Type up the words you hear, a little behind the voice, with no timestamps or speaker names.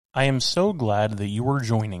I am so glad that you are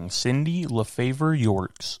joining Cindy LaFavor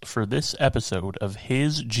Yorks for this episode of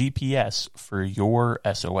His GPS for Your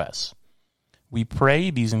SOS. We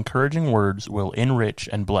pray these encouraging words will enrich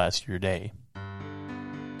and bless your day.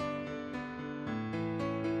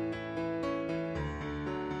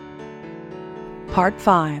 Part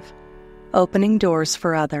 5. Opening Doors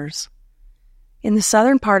for Others. In the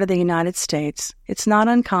southern part of the United States, it's not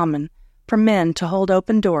uncommon for men to hold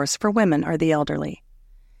open doors for women or the elderly.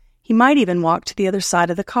 He might even walk to the other side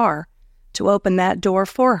of the car to open that door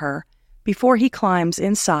for her before he climbs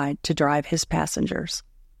inside to drive his passengers.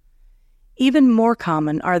 Even more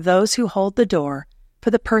common are those who hold the door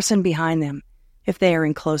for the person behind them if they are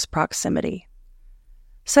in close proximity.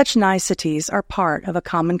 Such niceties are part of a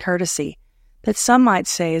common courtesy that some might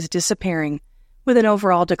say is disappearing with an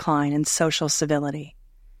overall decline in social civility.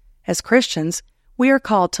 As Christians, we are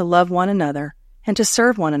called to love one another and to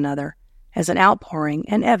serve one another as an outpouring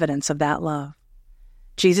and evidence of that love.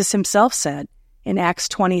 Jesus himself said in Acts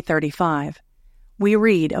 20:35, we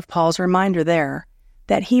read of Paul's reminder there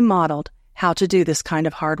that he modeled how to do this kind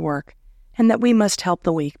of hard work and that we must help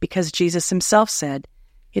the weak because Jesus himself said,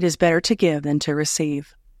 it is better to give than to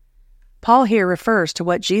receive. Paul here refers to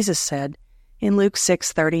what Jesus said in Luke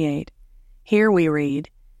 6:38. Here we read,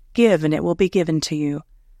 give and it will be given to you,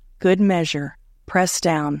 good measure, pressed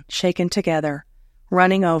down, shaken together,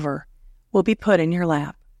 running over, will be put in your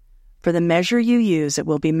lap. For the measure you use, it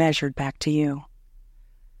will be measured back to you.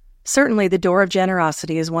 Certainly, the door of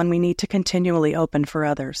generosity is one we need to continually open for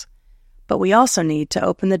others, but we also need to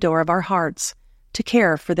open the door of our hearts to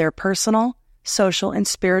care for their personal, social, and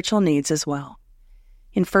spiritual needs as well.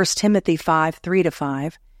 In 1 Timothy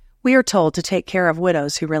 5:3-5, we are told to take care of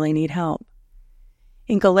widows who really need help.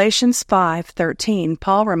 In Galatians 5:13,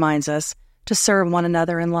 Paul reminds us to serve one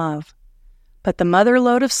another in love. But the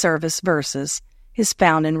motherlode of service verses is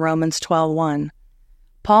found in Romans 12:1.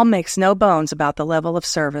 Paul makes no bones about the level of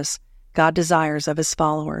service God desires of his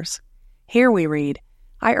followers. Here we read,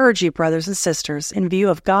 I urge you, brothers and sisters, in view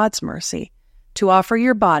of God's mercy, to offer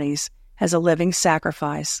your bodies as a living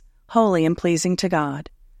sacrifice, holy and pleasing to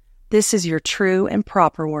God. This is your true and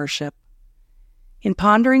proper worship. In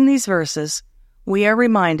pondering these verses, we are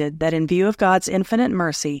reminded that in view of God's infinite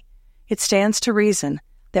mercy, it stands to reason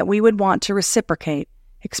that we would want to reciprocate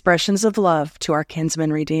expressions of love to our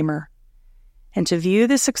kinsman Redeemer. And to view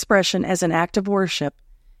this expression as an act of worship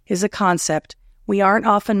is a concept we aren't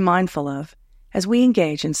often mindful of as we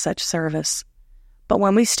engage in such service. But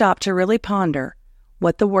when we stop to really ponder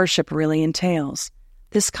what the worship really entails,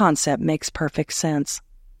 this concept makes perfect sense.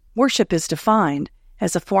 Worship is defined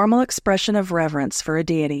as a formal expression of reverence for a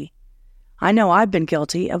deity. I know I've been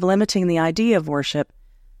guilty of limiting the idea of worship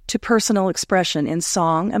to personal expression in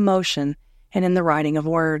song, emotion, and in the writing of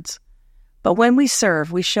words. But when we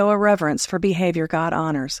serve, we show a reverence for behavior God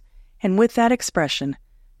honors, and with that expression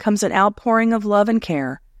comes an outpouring of love and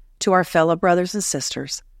care to our fellow brothers and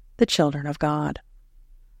sisters, the children of God.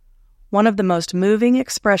 One of the most moving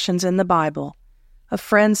expressions in the Bible of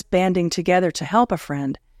friends banding together to help a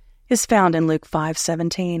friend is found in Luke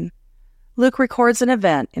 5:17. Luke records an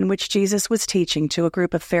event in which Jesus was teaching to a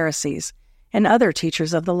group of Pharisees and other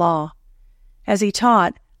teachers of the law. As he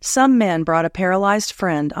taught, some men brought a paralyzed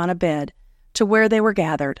friend on a bed to where they were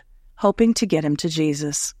gathered, hoping to get him to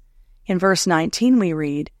Jesus. In verse 19 we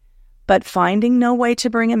read, but finding no way to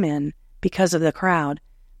bring him in because of the crowd,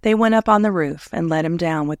 they went up on the roof and let him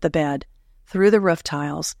down with the bed, through the roof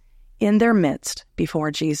tiles, in their midst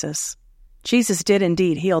before Jesus. Jesus did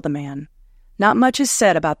indeed heal the man. Not much is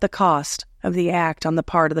said about the cost of the act on the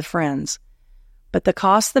part of the friends, but the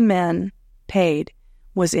cost the men paid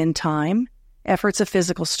was in time, efforts of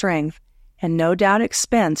physical strength, and no doubt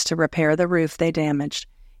expense to repair the roof they damaged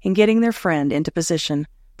in getting their friend into position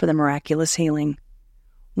for the miraculous healing.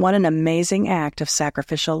 What an amazing act of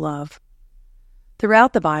sacrificial love.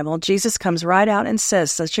 Throughout the Bible, Jesus comes right out and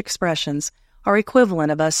says such expressions are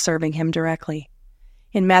equivalent of us serving him directly.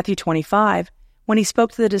 In Matthew 25, when he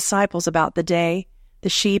spoke to the disciples about the day the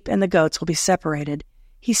sheep and the goats will be separated,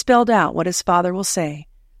 he spelled out what his Father will say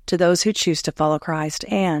to those who choose to follow Christ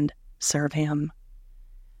and serve him.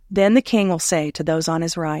 Then the King will say to those on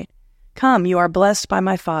his right, come, you are blessed by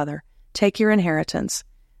my Father. Take your inheritance,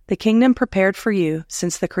 the kingdom prepared for you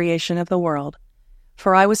since the creation of the world.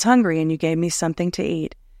 For I was hungry, and you gave me something to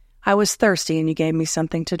eat. I was thirsty, and you gave me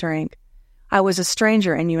something to drink. I was a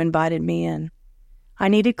stranger, and you invited me in. I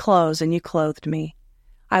needed clothes, and you clothed me.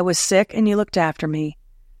 I was sick, and you looked after me.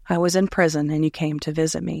 I was in prison, and you came to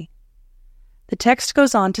visit me. The text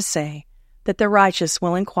goes on to say that the righteous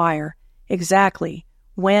will inquire exactly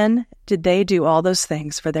when did they do all those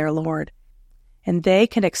things for their Lord. and they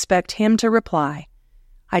can expect him to reply,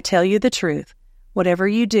 "I tell you the truth, whatever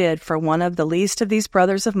you did for one of the least of these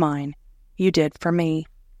brothers of mine, you did for me."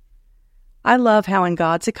 I love how in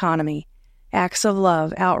God's economy, acts of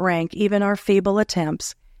love outrank even our feeble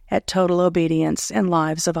attempts at total obedience and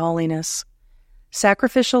lives of holiness.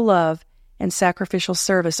 Sacrificial love and sacrificial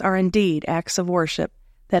service are indeed acts of worship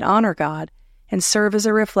that honor God and serve as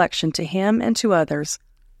a reflection to Him and to others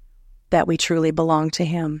that we truly belong to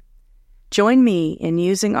Him. Join me in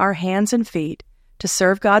using our hands and feet to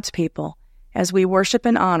serve God's people as we worship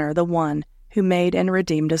and honor the one who made and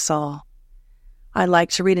redeemed us all. I'd like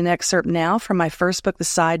to read an excerpt now from my first book, The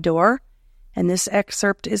Side Door, and this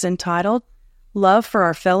excerpt is entitled, Love for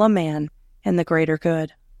Our Fellow Man and the Greater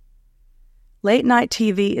Good. Late-night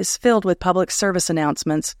TV is filled with public service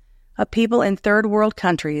announcements of people in third-world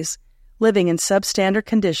countries living in substandard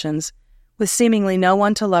conditions with seemingly no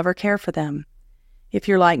one to love or care for them. If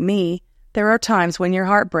you're like me, there are times when your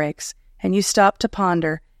heart breaks and you stop to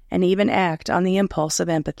ponder and even act on the impulse of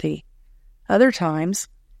empathy. Other times,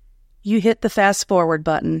 you hit the fast-forward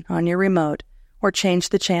button on your remote or change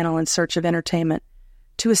the channel in search of entertainment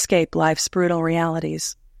to escape life's brutal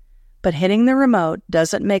realities. But hitting the remote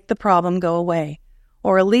doesn't make the problem go away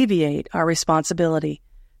or alleviate our responsibility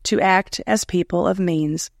to act as people of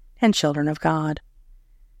means and children of God.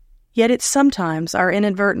 Yet it's sometimes our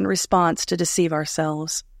inadvertent response to deceive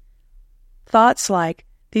ourselves. Thoughts like,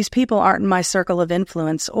 "These people aren't in my circle of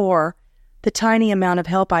influence," or "the tiny amount of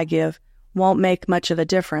help I give won't make much of a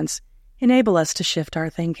difference," enable us to shift our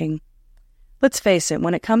thinking. Let's face it,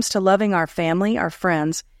 when it comes to loving our family, our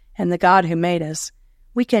friends, and the God who made us,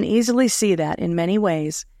 we can easily see that, in many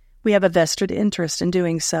ways, we have a vested interest in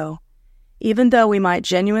doing so. Even though we might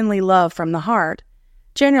genuinely love from the heart,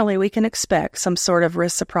 generally we can expect some sort of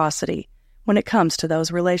reciprocity when it comes to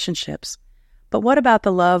those relationships. But what about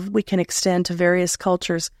the love we can extend to various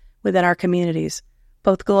cultures within our communities,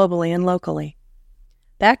 both globally and locally?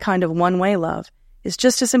 That kind of one-way love is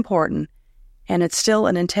just as important, and it's still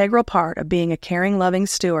an integral part of being a caring, loving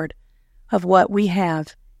steward of what we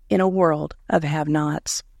have in a world of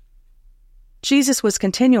have-nots. Jesus was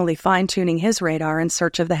continually fine-tuning his radar in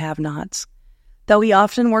search of the have-nots. Though he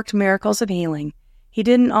often worked miracles of healing, he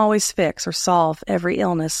didn't always fix or solve every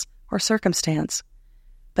illness or circumstance.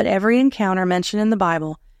 But every encounter mentioned in the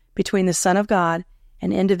Bible between the Son of God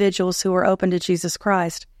and individuals who were open to Jesus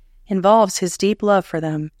Christ involves his deep love for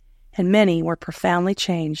them, and many were profoundly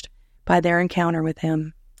changed by their encounter with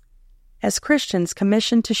him. As Christians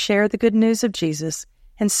commissioned to share the good news of Jesus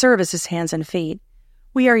and serve as his hands and feet,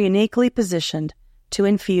 we are uniquely positioned to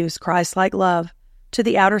infuse Christ-like love to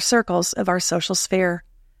the outer circles of our social sphere.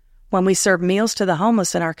 When we serve meals to the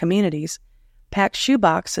homeless in our communities, pack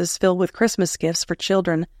shoeboxes filled with Christmas gifts for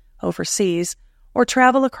children overseas, or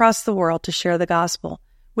travel across the world to share the gospel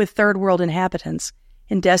with third-world inhabitants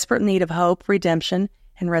in desperate need of hope, redemption,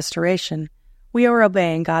 and restoration, we are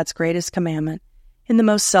obeying God's greatest commandment in the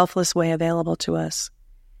most selfless way available to us.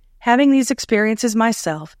 Having these experiences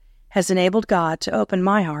myself has enabled God to open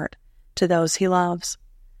my heart to those he loves.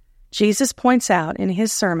 Jesus points out in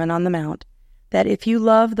his Sermon on the Mount that if you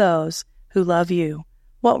love those who love you,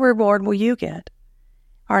 what reward will you get?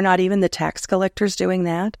 Are not even the tax collectors doing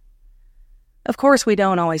that? Of course, we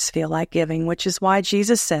don't always feel like giving, which is why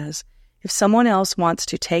Jesus says, if someone else wants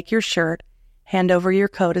to take your shirt, hand over your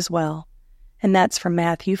coat as well. And that's from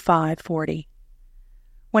Matthew 5:40.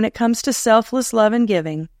 When it comes to selfless love and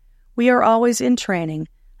giving, we are always in training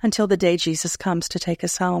until the day Jesus comes to take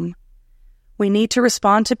us home. We need to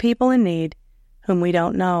respond to people in need whom we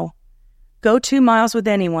don't know. Go 2 miles with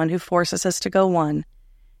anyone who forces us to go 1.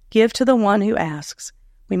 Give to the one who asks.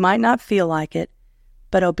 We might not feel like it,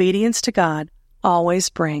 but obedience to God always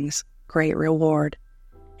brings great reward.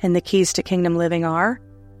 And the keys to kingdom living are: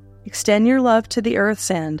 extend your love to the earth's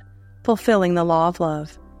end, fulfilling the law of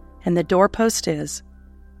love. And the doorpost is,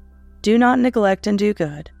 do not neglect and do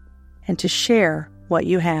good, and to share what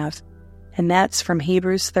you have. And that's from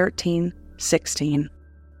Hebrews 13:16.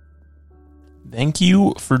 Thank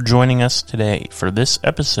you for joining us today for this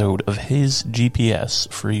episode of His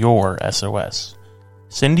GPS for your SOS.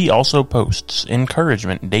 Cindy also posts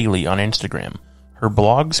encouragement daily on Instagram. Her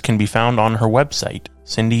blogs can be found on her website,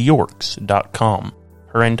 cindyyorks.com.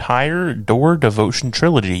 Her entire Door Devotion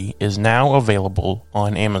trilogy is now available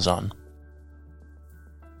on Amazon.